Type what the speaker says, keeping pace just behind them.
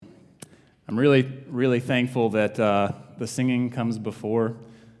I'm really thankful that the singing comes before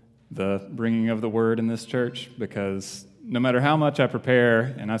the bringing of the word in this church, because no matter how much I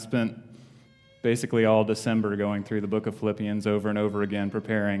prepare, and I spent basically all December going through the book of Philippians over and over again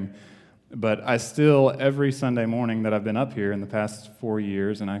preparing, but I still, every Sunday morning that I've been up here in the past 4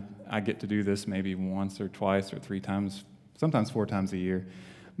 years, and I get to do this maybe once or twice or 3 times, sometimes 4 times a year,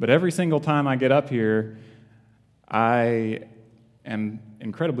 but every single time I get up here, I am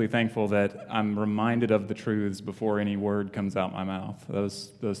incredibly thankful that I'm reminded of the truths before any word comes out my mouth.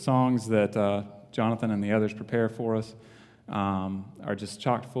 Those songs that Jonathan and the others prepare for us are just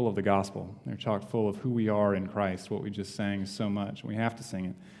chock full of the gospel. They're chock full of who we are in Christ. What we just sang so much. We have to sing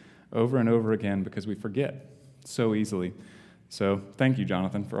it over and over again because we forget so easily. So thank you,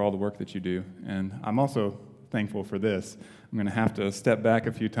 Jonathan, for all the work that you do. And I'm also thankful for this. I'm going to have to step back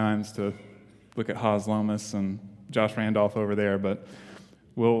a few times to look at Haas Lomas and Josh Randolph over there, but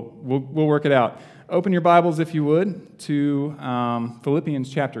we'll work it out. Open your Bibles, if you would, to Philippians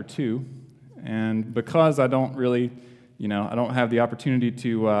chapter 2. And because I don't really, I don't have the opportunity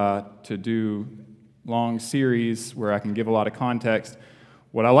to do long series where I can give a lot of context,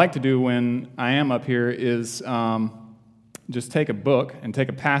 what I like to do when I am up here is just take a book and take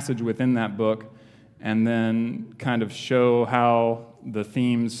a passage within that book and then kind of show how the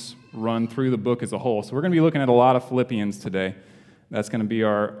themes run through the book as a whole. So we're going to be looking at a lot of Philippians today. That's going to be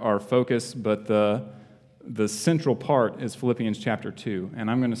our focus, but the central part is Philippians chapter 2. And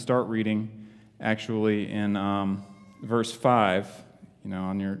I'm going to start reading actually in verse 5.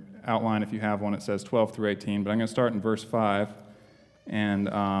 On your outline, if you have one, it says 12 through 18, but I'm going to start in verse 5 and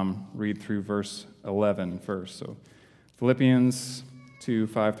read through verse 11 first. So Philippians 2,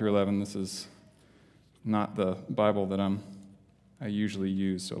 5 through 11, this is not the Bible that I usually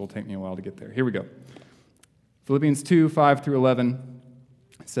use, so it'll take me a while to get there. Here we go. Philippians 2, 5 through 11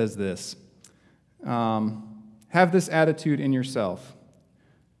 says this. Have this attitude in yourself,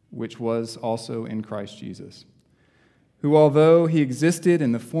 which was also in Christ Jesus, who, although he existed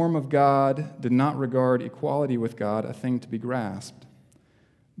in the form of God, did not regard equality with God a thing to be grasped,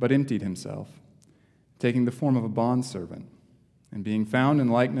 but emptied himself, taking the form of a bondservant, and being found in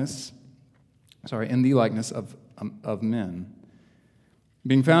the likeness of men.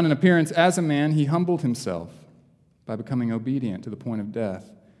 Being found in appearance as a man, he humbled himself by becoming obedient to the point of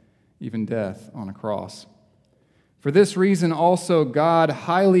death, even death on a cross. For this reason also God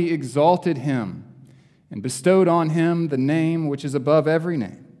highly exalted him and bestowed on him the name which is above every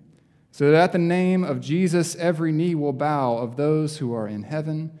name, so that at the name of Jesus every knee will bow, of those who are in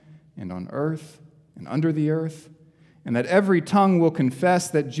heaven and on earth and under the earth, and that every tongue will confess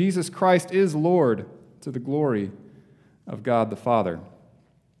that Jesus Christ is Lord, to the glory of God the Father.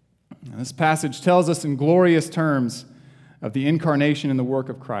 Now, this passage tells us in glorious terms of the incarnation and the work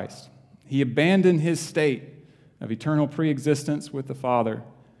of Christ. He abandoned his state of eternal preexistence with the Father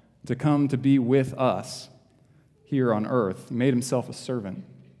to come to be with us here on earth. He made himself a servant.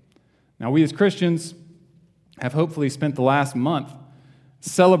 Now, we as Christians have hopefully spent the last month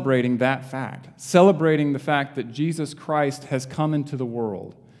celebrating that fact, celebrating the fact that Jesus Christ has come into the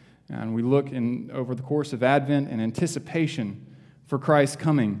world. And we look over the course of Advent in anticipation for Christ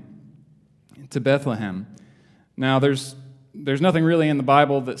coming to Bethlehem. Now, there's nothing really in the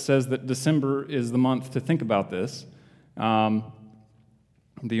Bible that says that December is the month to think about this. The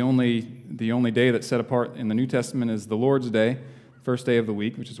only day that's set apart in the New Testament is the Lord's Day, first day of the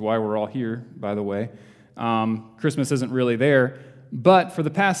week, which is why we're all here, by the way. Christmas isn't really there, but for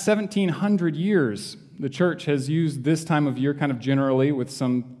the past 1,700 years, the church has used this time of year kind of generally with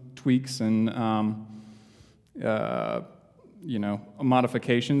some tweaks and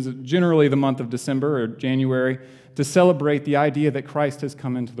modifications, generally the month of December or January, to celebrate the idea that Christ has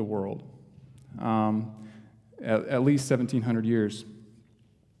come into the world, at least 1,700 years.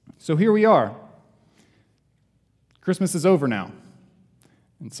 So here we are. Christmas is over now,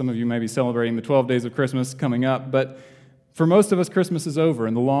 and some of you may be celebrating the 12 days of Christmas coming up, but for most of us, Christmas is over,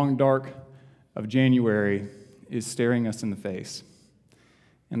 and the long dark of January is staring us in the face.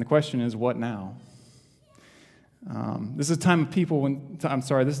 And the question is, what now? This is a time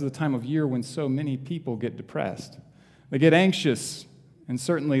of year when so many people get depressed. They get anxious, and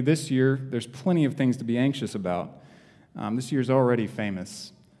certainly this year, there's plenty of things to be anxious about. This year's already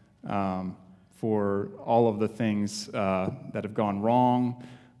famous for all of the things that have gone wrong,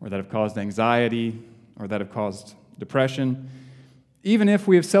 or that have caused anxiety, or that have caused depression. Even if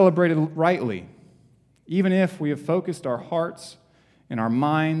we have celebrated rightly, even if we have focused our hearts and our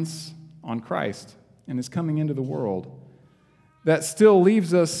minds on Christ and His coming into the world, that still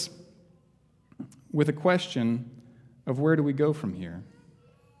leaves us with a question of where do we go from here?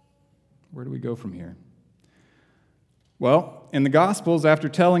 Where do we go from here? Well, in the Gospels, after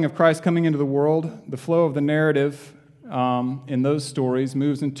telling of Christ coming into the world, the flow of the narrative in those stories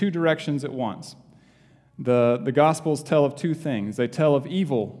moves in two directions at once. The Gospels tell of two things. They tell of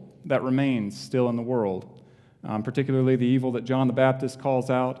evil that remains still in the world, particularly the evil that John the Baptist calls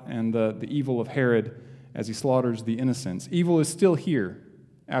out and the evil of Herod as he slaughters the innocents. Evil is still here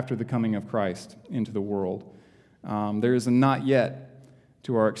after the coming of Christ into the world. There is a not yet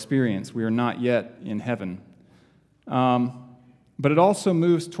to our experience. We are not yet in heaven. But it also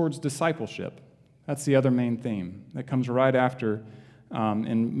moves towards discipleship. That's the other main theme that comes right after,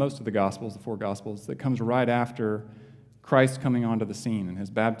 in most of the Gospels, the four Gospels, that comes right after Christ coming onto the scene in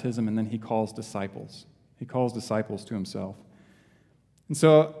his baptism, and then he calls disciples. He calls disciples to himself. And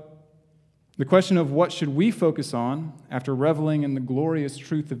so the question of what should we focus on after reveling in the glorious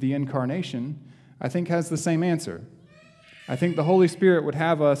truth of the incarnation, I think has the same answer. I think the Holy Spirit would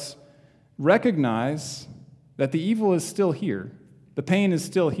have us recognize that the evil is still here. The pain is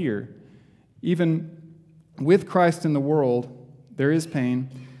still here. Even with Christ in the world, there is pain,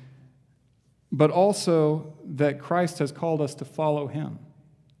 but also that Christ has called us to follow him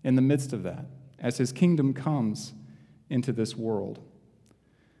in the midst of that, as his kingdom comes into this world.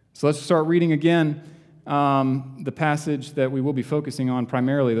 So let's start reading again the passage that we will be focusing on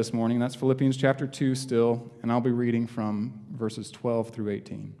primarily this morning. That's Philippians chapter 2 still, and I'll be reading from verses 12 through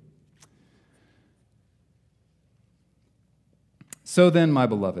 18. So then, my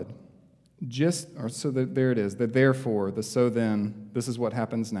beloved, there it is, the therefore, the so then, this is what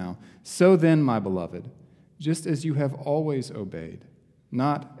happens now. So then, my beloved, just as you have always obeyed,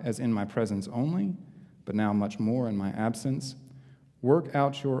 not as in my presence only, but now much more in my absence, work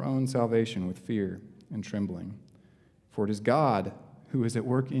out your own salvation with fear and trembling. For it is God who is at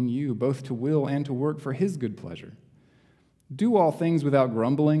work in you, both to will and to work for his good pleasure. Do all things without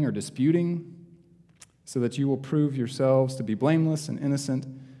grumbling or disputing, so that you will prove yourselves to be blameless and innocent,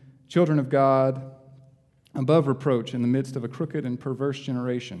 children of God, above reproach in the midst of a crooked and perverse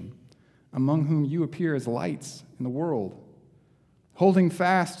generation, among whom you appear as lights in the world, holding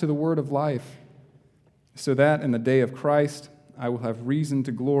fast to the word of life, so that in the day of Christ I will have reason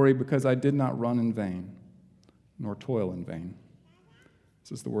to glory, because I did not run in vain, nor toil in vain.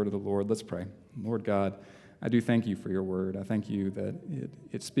 This is the word of the Lord. Let's pray. Lord God, I do thank you for your word. I thank you that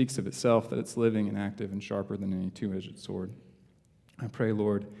it speaks of itself, that it's living and active and sharper than any two-edged sword. I pray,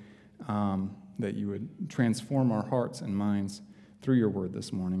 Lord, that you would transform our hearts and minds through your word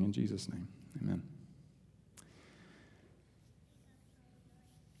this morning. In Jesus' name, amen.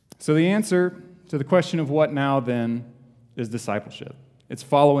 So the answer to the question of what now then is discipleship. It's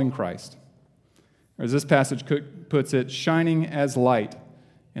following Christ. Or as this passage puts it, shining as light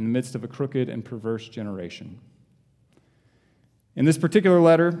in the midst of a crooked and perverse generation. In this particular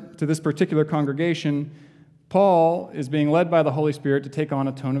letter to this particular congregation, Paul is being led by the Holy Spirit to take on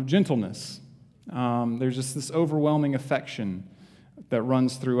a tone of gentleness. There's just this overwhelming affection that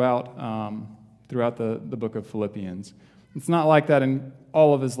runs throughout the book of Philippians. It's not like that in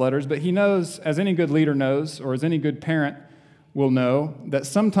all of his letters, but he knows, as any good leader knows, or as any good parent will know, that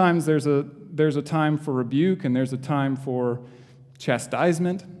sometimes there's a time for rebuke and there's a time for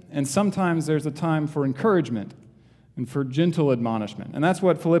chastisement, and sometimes there's a time for encouragement and for gentle admonishment. And that's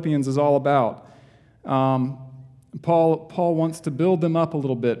what Philippians is all about. Paul wants to build them up a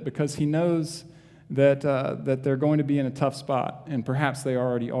little bit because he knows that they're going to be in a tough spot, and perhaps they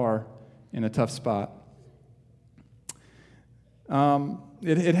already are in a tough spot.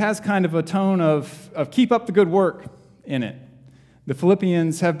 It has kind of a tone of keep up the good work in it. The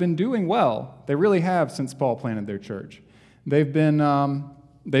Philippians have been doing well. They really have since Paul planted their church. They've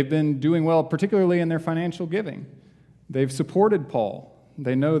been doing well, particularly in their financial giving. They've supported Paul.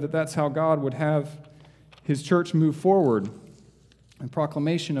 They know that that's how God would have his church move forward and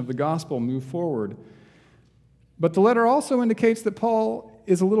proclamation of the gospel move forward. But the letter also indicates that Paul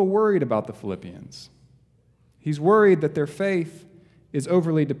is a little worried about the Philippians. He's worried that their faith is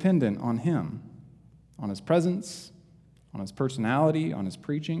overly dependent on him, on his presence, on his personality, on his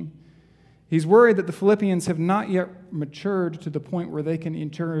preaching. He's worried that the Philippians have not yet matured to the point where they can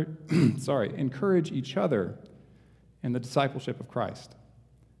encourage each other in the discipleship of Christ,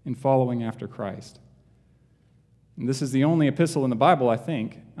 in following after Christ. And this is the only epistle in the Bible, I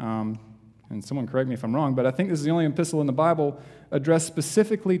think, and someone correct me if I'm wrong, but I think this is the only epistle in the Bible addressed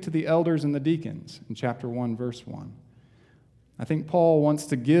specifically to the elders and the deacons in chapter 1, verse 1. I think Paul wants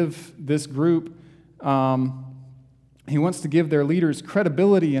to give this group, he wants to give their leaders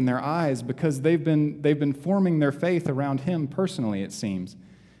credibility in their eyes because they've been forming their faith around him personally, it seems.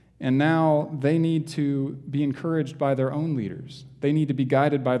 And now they need to be encouraged by their own leaders. They need to be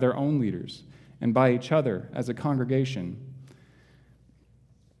guided by their own leaders and by each other as a congregation.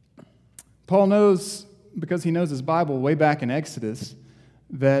 Paul knows, because he knows his Bible way back in Exodus,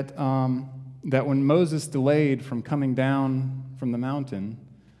 that when Moses delayed from coming down from the mountain,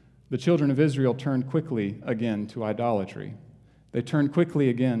 the children of Israel turned quickly again to idolatry. They turned quickly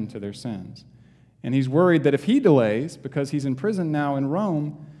again to their sins. And he's worried that if he delays, because he's in prison now in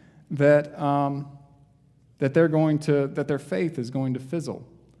Rome, that their faith is going to fizzle,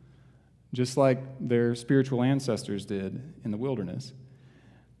 just like their spiritual ancestors did in the wilderness.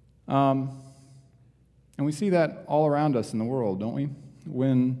 And we see that all around us in the world, don't we?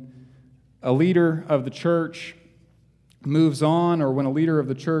 When a leader of the church moves on, or when a leader of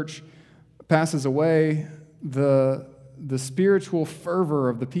the church passes away, the spiritual fervor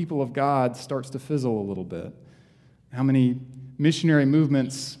of the people of God starts to fizzle a little bit. How many missionary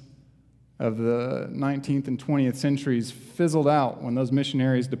movements of the 19th and 20th centuries fizzled out when those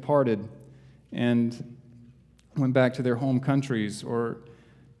missionaries departed and went back to their home countries? Or,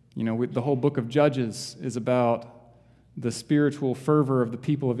 the whole book of Judges is about the spiritual fervor of the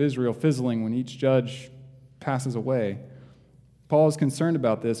people of Israel fizzling when each judge passes away. Paul is concerned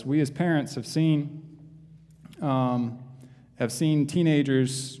about this. We as parents have seen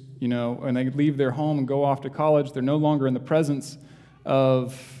teenagers, when they leave their home and go off to college, they're no longer in the presence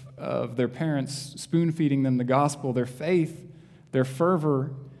of their parents spoon-feeding them the gospel. Their faith, their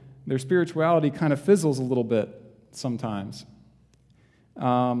fervor, their spirituality kind of fizzles a little bit sometimes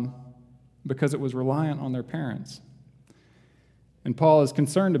because it was reliant on their parents. And Paul is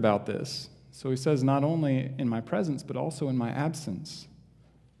concerned about this. So he says, not only in my presence, but also in my absence.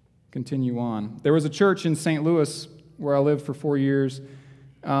 Continue on. There was a church in St. Louis where I lived for 4 years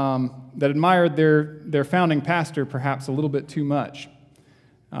that admired their founding pastor perhaps a little bit too much.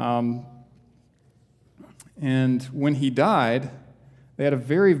 And when he died, they had a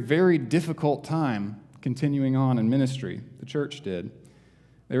very, very difficult time continuing on in ministry. The church did.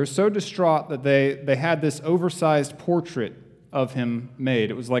 They were so distraught that they had this oversized portrait of him made.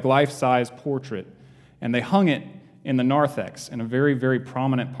 It was like life-size portrait. And they hung it in the narthex, in a very, very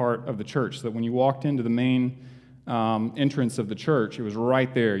prominent part of the church, so that when you walked into the main entrance of the church, it was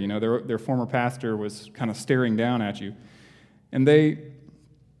right there. Their former pastor was kind of staring down at you. And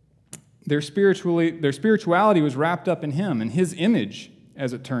their spirituality was wrapped up in him and his image,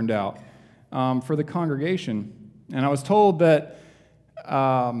 as it turned out, for the congregation. And I was told that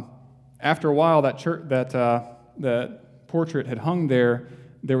after a while, that portrait had hung there.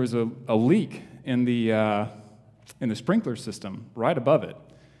 There was a leak in the sprinkler system right above it.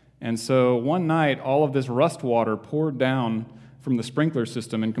 And so one night, all of this rust water poured down from the sprinkler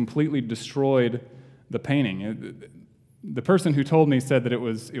system and completely destroyed the painting. The person who told me said that it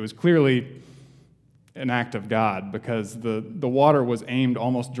was clearly an act of God, because the water was aimed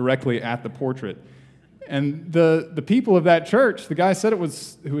almost directly at the portrait. And the people of that church, the guy said who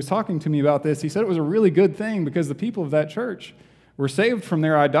was talking to me about this, he said it was a really good thing because the people of that church were saved from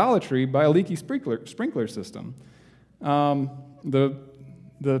their idolatry by a leaky sprinkler system.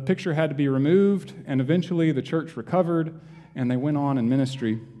 The picture had to be removed, and eventually the church recovered, and they went on in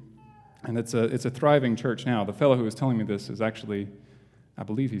ministry. And it's a thriving church now. The fellow who was telling me this is actually, I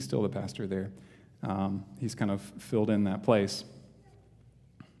believe he's still the pastor there. He's kind of filled in that place.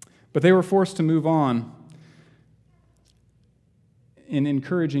 But they were forced to move on in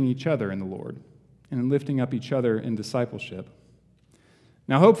encouraging each other in the Lord and in lifting up each other in discipleship.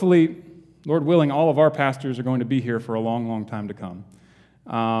 Now, hopefully, Lord willing, all of our pastors are going to be here for a long, long time to come.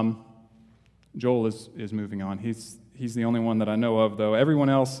 Joel is moving on. He's the only one that I know of, though. Everyone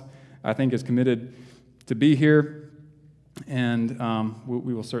else, I think, is committed to be here, and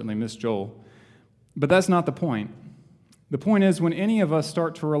we will certainly miss Joel. But that's not the point. The point is, when any of us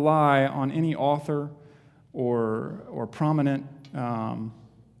start to rely on any author or prominent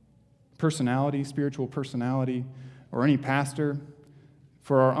personality, spiritual personality, or any pastor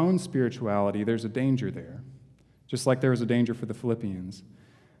for our own spirituality, there's a danger there, just like there was a danger for the Philippians,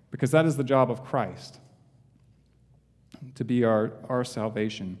 because that is the job of Christ, to be our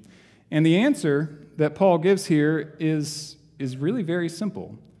salvation. And the answer that Paul gives here is really very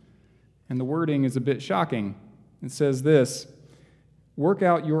simple, and the wording is a bit shocking. It says this: work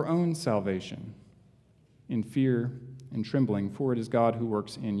out your own salvation in fear and trembling, for it is God who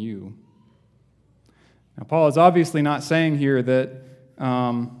works in you. Now, Paul is obviously not saying here that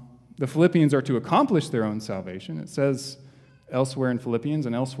the Philippians are to accomplish their own salvation. It says elsewhere in Philippians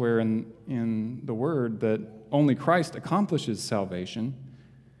and elsewhere in the Word that only Christ accomplishes salvation.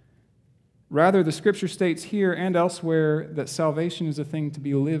 Rather, the Scripture states here and elsewhere that salvation is a thing to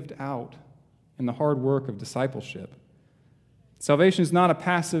be lived out in the hard work of discipleship. Salvation is not a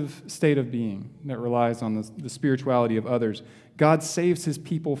passive state of being that relies on the spirituality of others. God saves his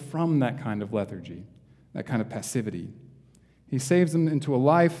people from that kind of lethargy, that kind of passivity. He saves them into a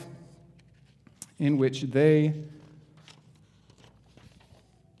life in which they,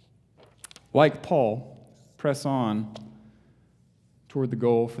 like Paul, press on toward the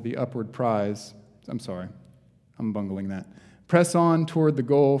goal for the upward prize. I'm bungling that. Press on toward the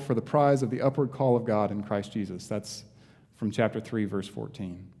goal for the prize of the upward call of God in Christ Jesus. That's from chapter 3, verse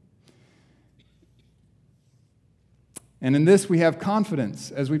 14. And in this we have confidence.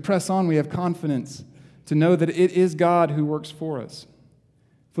 As we press on, we have confidence to know that it is God who works for us.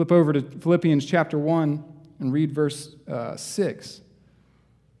 Flip over to Philippians chapter 1 and read verse 6.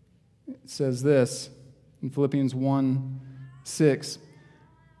 It says this in Philippians 1:6.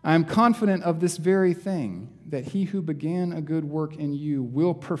 I am confident of this very thing, that he who began a good work in you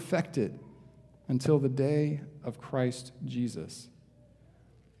will perfect it until the day of Christ Jesus.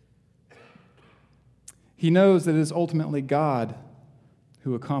 He knows that it is ultimately God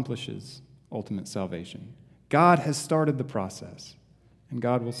who accomplishes ultimate salvation. God has started the process, and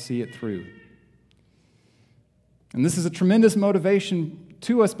God will see it through. And this is a tremendous motivation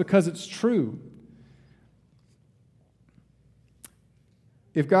to us because it's true.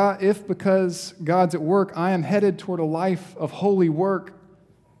 If because God's at work, I am headed toward a life of holy work,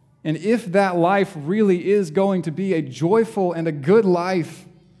 and if that life really is going to be a joyful and a good life,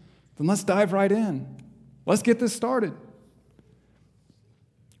 then let's dive right in. Let's get this started.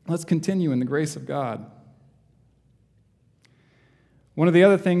 Let's continue in the grace of God. One of the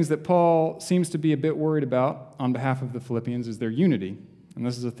other things that Paul seems to be a bit worried about on behalf of the Philippians is their unity. And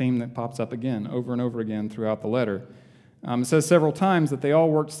this is a theme that pops up again, over and over again throughout the letter. It says several times that they all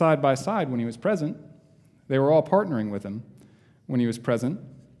worked side by side when he was present. They were all partnering with him when he was present.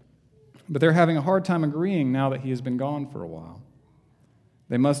 But they're having a hard time agreeing now that he has been gone for a while.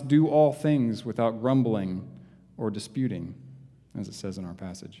 They must do all things without grumbling or disputing, as it says in our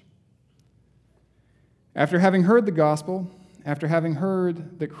passage. After having heard the gospel, after having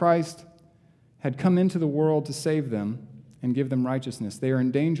heard that Christ had come into the world to save them and give them righteousness, they are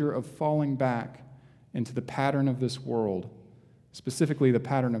in danger of falling back into the pattern of this world, specifically the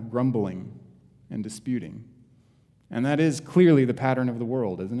pattern of grumbling and disputing. And that is clearly the pattern of the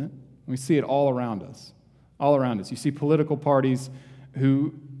world, isn't it? We see it all around us. All around us. You see political parties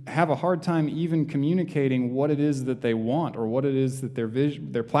who have a hard time even communicating what it is that they want or what it is that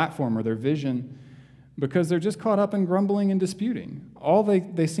their platform or their vision, because they're just caught up in grumbling and disputing. All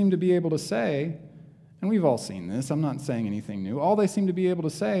they seem to be able to say, and we've all seen this, I'm not saying anything new, all they seem to be able to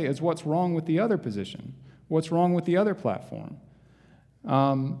say is what's wrong with the other position, what's wrong with the other platform.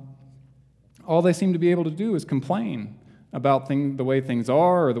 All they seem to be able to do is complain about the way things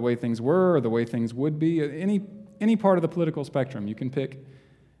are or the way things were or the way things would be. Any part of the political spectrum, you can pick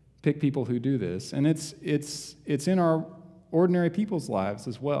people who do this. And it's in our ordinary people's lives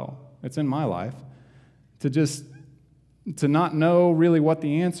as well. It's in my life. To not know really what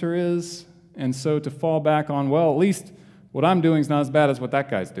the answer is, and so to fall back on, well, at least what I'm doing is not as bad as what that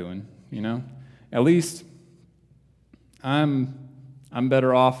guy's doing, you know? At least I'm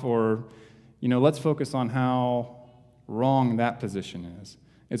better off, or, let's focus on how wrong that position is.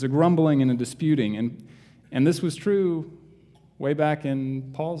 It's a grumbling and a disputing, and this was true way back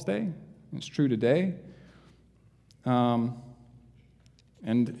in Paul's day. It's true today. And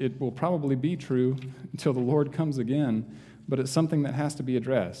it will probably be true until the Lord comes again, but it's something that has to be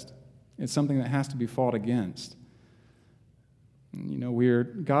addressed. It's something that has to be fought against.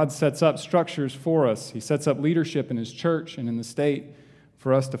 God sets up structures for us. He sets up leadership in his church and in the state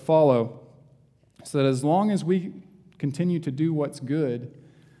for us to follow, so that as long as we continue to do what's good,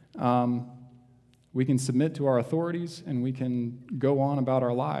 we can submit to our authorities and we can go on about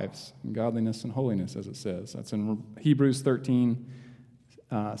our lives in godliness and holiness, as it says. That's in Hebrews 13,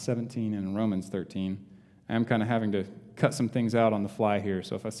 17, and in Romans 13. I am kind of having to cut some things out on the fly here,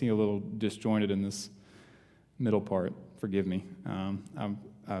 so if I see a little disjointed in this middle part, forgive me.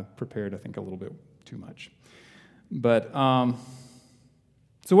 I've prepared, I think, a little bit too much. But,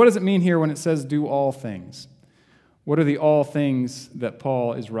 so what does it mean here when it says do all things? What are the all things that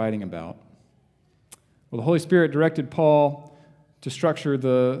Paul is writing about? Well, the Holy Spirit directed Paul to structure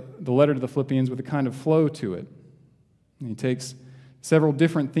the letter to the Philippians with a kind of flow to it. And he takes several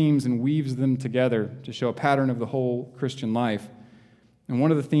different themes and weaves them together to show a pattern of the whole Christian life. And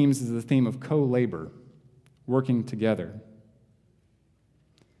one of the themes is the theme of co-labor, working together.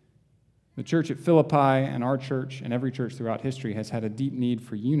 The church at Philippi and our church and every church throughout history has had a deep need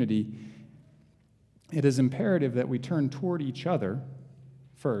for unity it is imperative that we turn toward each other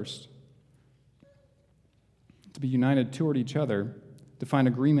first, to be united toward each other, to find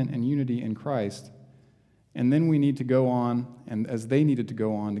agreement and unity in Christ. And then we need to go on, and as they needed to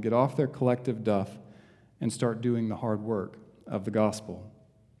go on, to get off their collective duff and start doing the hard work of the gospel.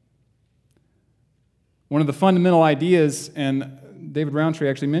 One of the fundamental ideas, and David Roundtree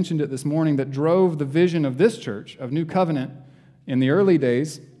actually mentioned it this morning, that drove the vision of this church, of New Covenant, in the early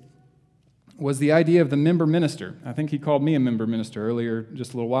days, was the idea of the member minister. I think he called me a member minister earlier,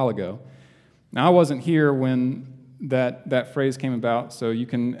 just a little while ago. Now, I wasn't here when that phrase came about, so you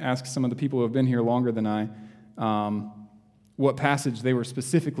can ask some of the people who have been here longer than I what passage they were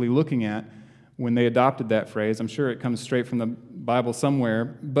specifically looking at when they adopted that phrase. I'm sure it comes straight from the Bible somewhere,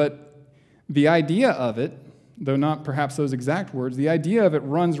 but the idea of it, though not perhaps those exact words, the idea of it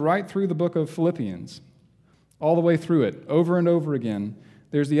runs right through the book of Philippians, all the way through it, over and over again.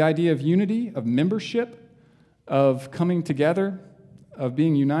 There's the idea of unity, of membership, of coming together, of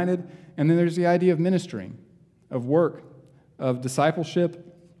being united, and then there's the idea of ministering, of work, of discipleship,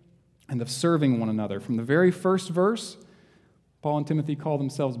 and of serving one another. From the very first verse, Paul and Timothy call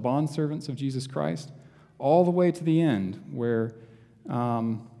themselves bondservants of Jesus Christ, all the way to the end, where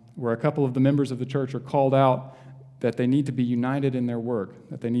a couple of the members of the church are called out that they need to be united in their work,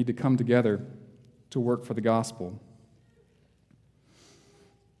 that they need to come together to work for the gospel.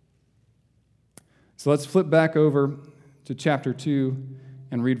 So let's flip back over to chapter 2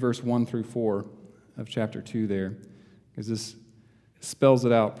 and read verse 1 through 4 of chapter 2 there, because this spells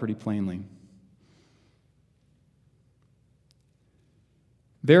it out pretty plainly.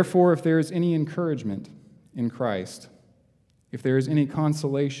 Therefore, if there is any encouragement in Christ, if there is any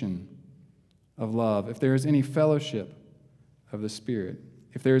consolation of love, if there is any fellowship of the Spirit,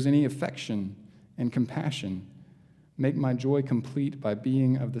 if there is any affection and compassion, make my joy complete by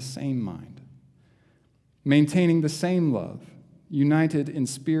being of the same mind, maintaining the same love, united in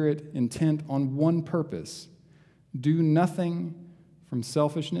spirit, intent on one purpose. Do nothing from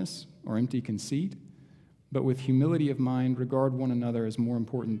selfishness or empty conceit, but with humility of mind regard one another as more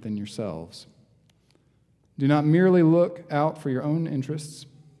important than yourselves. Do not merely look out for your own interests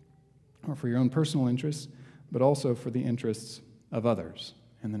or for your own personal interests, but also for the interests of others.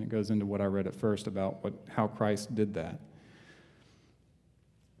 And then it goes into what I read at first about how Christ did that.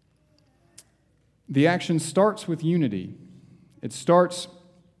 The action starts with unity. It starts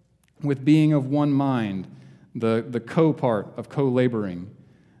with being of one mind, the co-part of co-laboring,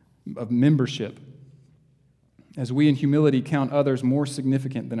 of membership. As we in humility count others more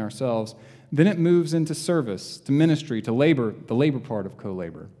significant than ourselves, then it moves into service, to ministry, to labor, the labor part of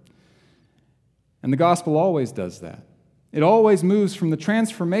co-labor. And the gospel always does that. It always moves from the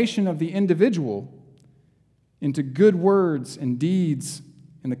transformation of the individual into good words and deeds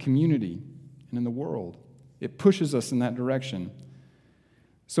in the community and in the world. It pushes us in that direction.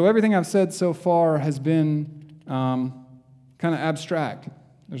 So everything I've said so far has been kind of abstract.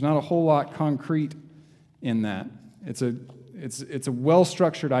 There's not a whole lot concrete in that. It's a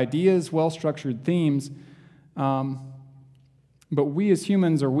well-structured ideas, well-structured themes, but we as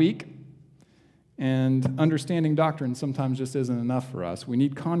humans are weak, and understanding doctrine sometimes just isn't enough for us. We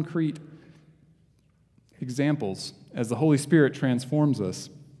need concrete examples as the Holy Spirit transforms us.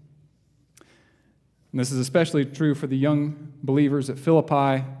 And this is especially true for the young believers at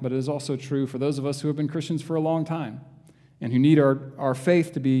Philippi, but it is also true for those of us who have been Christians for a long time and who need our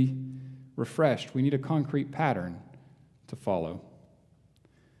faith to be refreshed. We need a concrete pattern to follow.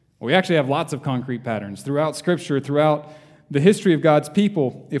 Well, we actually have lots of concrete patterns throughout Scripture, throughout the history of God's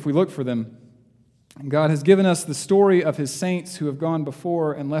people, if we look for them. God has given us the story of His saints who have gone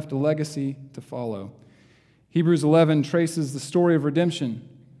before and left a legacy to follow. Hebrews 11 traces the story of redemption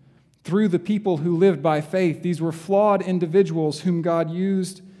through the people who lived by faith. These were flawed individuals whom God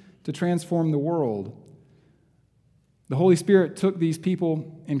used to transform the world. The Holy Spirit took these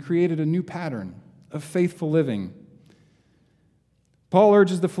people and created a new pattern of faithful living. Paul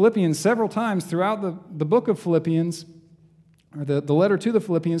urges the Philippians several times throughout the book of Philippians, or the letter to the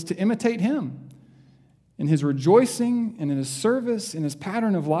Philippians, to imitate him in his rejoicing and in his service, in his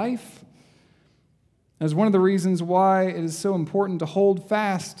pattern of life. As one of the reasons why it is so important to hold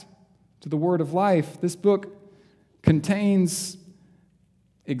fast to the word of life, this book contains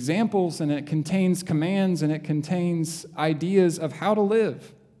examples, and it contains commands, and it contains ideas of how to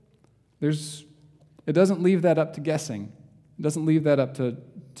live. It doesn't leave that up to guessing. It doesn't leave that up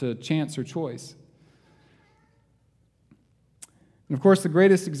to chance or choice. And of course, the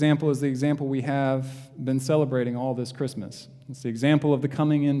greatest example is the example we have been celebrating all this Christmas. It's the example of the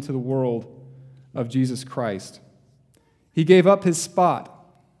coming into the world of Jesus Christ. He gave up his spot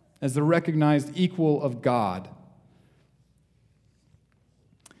as the recognized equal of God,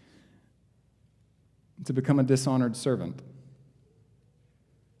 to become a dishonored servant.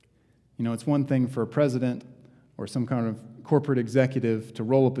 You know, it's one thing for a president or some kind of corporate executive to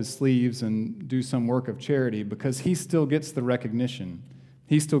roll up his sleeves and do some work of charity because he still gets the recognition.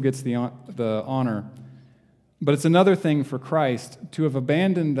 He still gets the honor. But it's another thing for Christ to have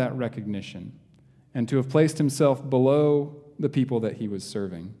abandoned that recognition and to have placed himself below the people that he was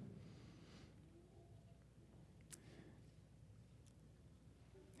serving.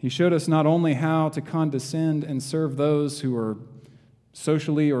 He showed us not only how to condescend and serve those who are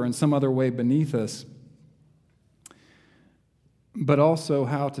socially or in some other way beneath us, but also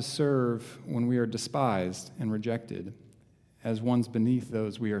how to serve when we are despised and rejected as ones beneath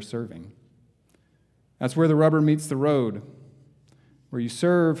those we are serving. That's where the rubber meets the road, where you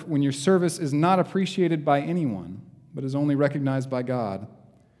serve when your service is not appreciated by anyone, but is only recognized by God.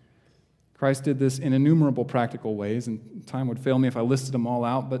 Christ did this in innumerable practical ways, and time would fail me if I listed them all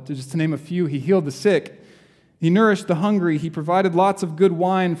out, but just to name a few, he healed the sick, he nourished the hungry, he provided lots of good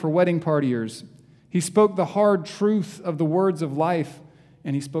wine for wedding partiers, he spoke the hard truth of the words of life,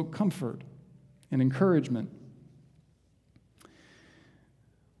 and he spoke comfort and encouragement.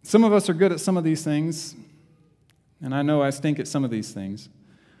 Some of us are good at some of these things, and I know I stink at some of these things,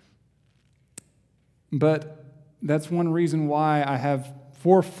 but that's one reason why I have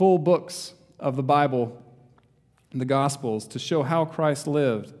 4 full books of the Bible and the Gospels to show how Christ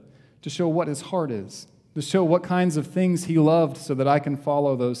lived, to show what his heart is, to show what kinds of things he loved so that I can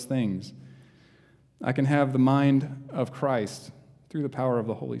follow those things. I can have the mind of Christ through the power of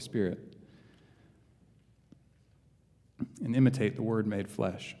the Holy Spirit and imitate the Word made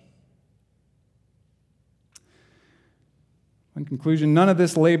flesh. In conclusion, none of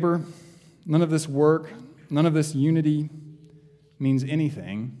this labor, none of this work, none of this unity means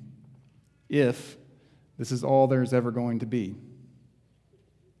anything if this is all there's ever going to be.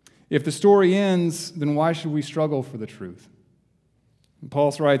 If the story ends, then why should we struggle for the truth? And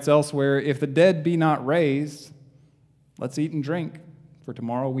Paul writes elsewhere, if the dead be not raised, let's eat and drink, for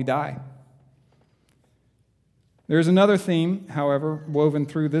tomorrow we die. There's another theme, however, woven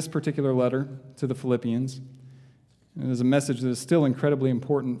through this particular letter to the Philippians. And it is a message that is still incredibly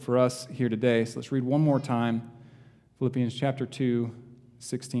important for us here today. So let's read one more time, Philippians chapter 2,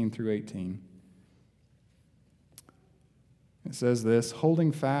 16 through 18. It says this,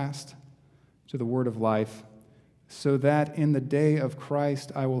 holding fast to the word of life, so that in the day of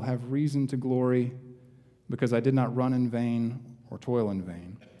Christ I will have reason to glory, because I did not run in vain or toil in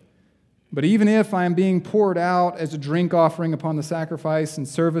vain. But even if I am being poured out as a drink offering upon the sacrifice and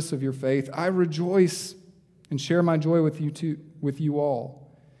service of your faith, I rejoice and share my joy with you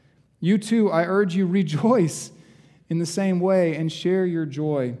all. You too, I urge you, rejoice in the same way and share your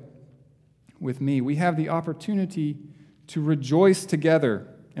joy with me. We have the opportunity to rejoice together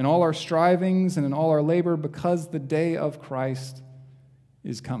in all our strivings and in all our labor because the day of Christ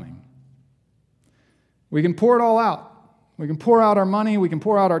is coming. We can pour it all out. We can pour out our money, we can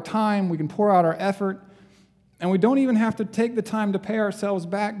pour out our time, we can pour out our effort, and we don't even have to take the time to pay ourselves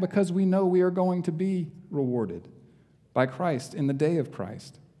back because we know we are going to be rewarded by Christ in the day of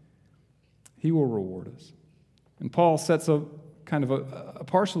Christ. He will reward us. And Paul sets a kind of a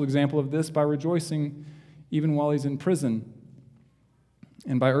partial example of this by rejoicing even while he's in prison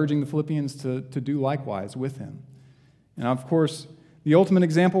and by urging the Philippians to do likewise with him. And of course, the ultimate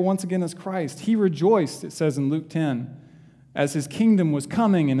example once again is Christ. He rejoiced, it says in Luke 10, as his kingdom was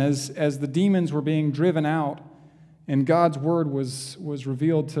coming and as the demons were being driven out and God's word was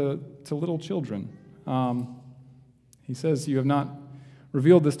revealed to little children. He says, you have not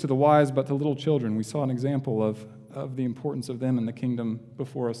revealed this to the wise, but to little children. We saw an example of the importance of them in the kingdom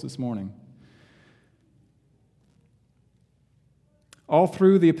before us this morning. All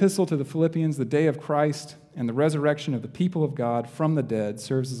through the epistle to the Philippians, the day of Christ and the resurrection of the people of God from the dead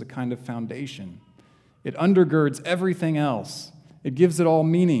serves as a kind of foundation. It undergirds everything else. It gives it all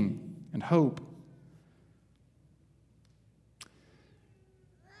meaning and hope.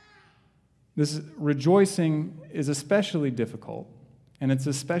 This rejoicing is especially difficult, and it's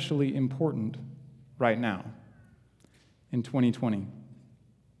especially important right now in 2020.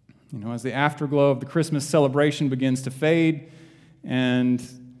 You know, as the afterglow of the Christmas celebration begins to fade, and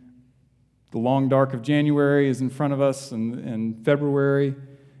the long dark of January is in front of us, and February,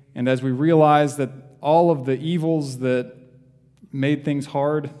 and as we realize that all of the evils that made things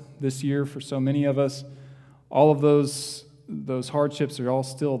hard this year for so many of us, all of those hardships are all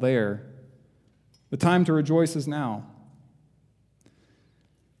still there. The time to rejoice is now.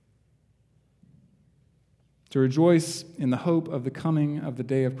 to rejoice in the hope of the coming of the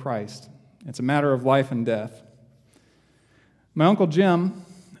day of Christ. It's a matter of life and death. My Uncle Jim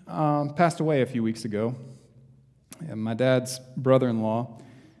passed away a few weeks ago. My dad's brother-in-law.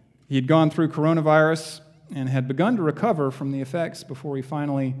 He had gone through coronavirus and had begun to recover from the effects before he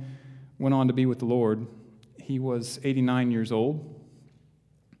finally went on to be with the Lord. He was 89 years old.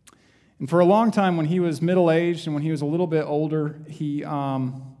 And for a long time, when he was middle-aged and when he was a little bit older, he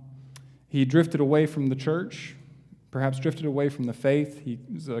drifted away from the church, perhaps drifted away from the faith. He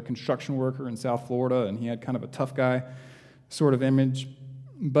was a construction worker in South Florida, and he had kind of a tough guy sort of image.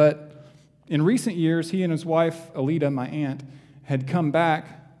 But in recent years, he and his wife, Alita, my aunt, had come back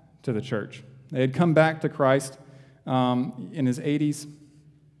to the church. They had come back to Christ in his 80s,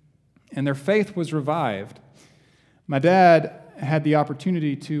 and their faith was revived. My dad had the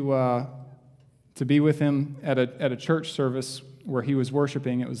opportunity to be with him at a church service where he was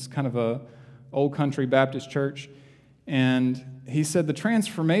worshiping. It was kind of a old country Baptist church, and he said the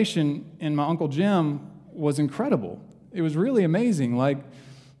transformation in my Uncle Jim was incredible. It was really amazing. Like,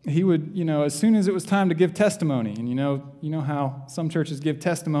 he would, as soon as it was time to give testimony, and you know how some churches give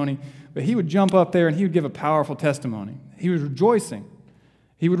testimony, but he would jump up there and he would give a powerful testimony. He was rejoicing.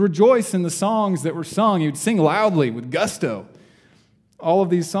 He would rejoice in the songs that were sung. He would sing loudly with gusto. All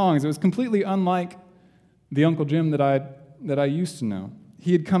of these songs. It was completely unlike the Uncle Jim that I used to know.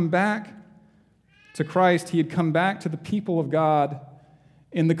 He had come back to Christ. He had come back to the people of God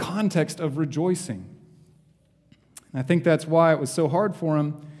in the context of rejoicing. And I think that's why it was so hard for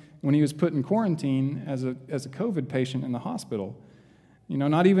him when he was put in quarantine as a COVID patient in the hospital.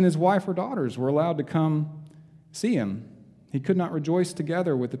 Not even his wife or daughters were allowed to come see him. He could not rejoice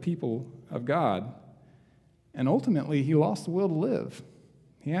together with the people of God. And ultimately, he lost the will to live.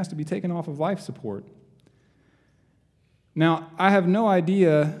 He has to be taken off of life support. Now, I have no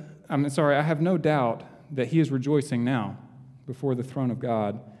doubt that he is rejoicing now before the throne of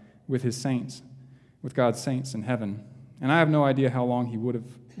God with his saints, with God's saints in heaven. And I have no idea how long he would have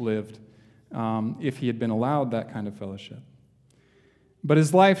lived if he had been allowed that kind of fellowship. But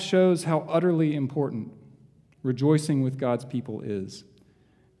his life shows how utterly important rejoicing with God's people is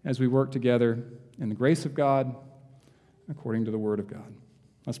as we work together in the grace of God according to the Word of God.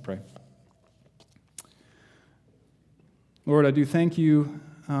 Let's pray. Lord, I do thank you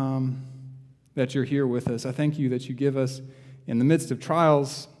that you're here with us. I thank you that you give us, in the midst of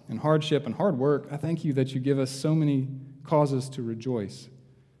trials and hardship and hard work, I thank you that you give us so many causes to rejoice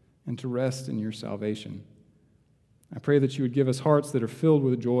and to rest in your salvation. I pray that you would give us hearts that are filled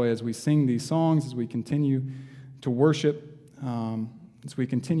with joy as we sing these songs, as we continue to worship, as we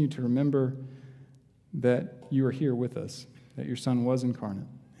continue to remember that you are here with us, that your Son was incarnate,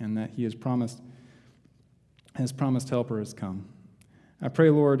 and that he has promised helper has come. I pray,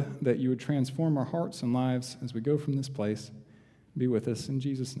 Lord, that you would transform our hearts and lives as we go from this place. Be with us in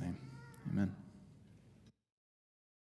Jesus' name. Amen.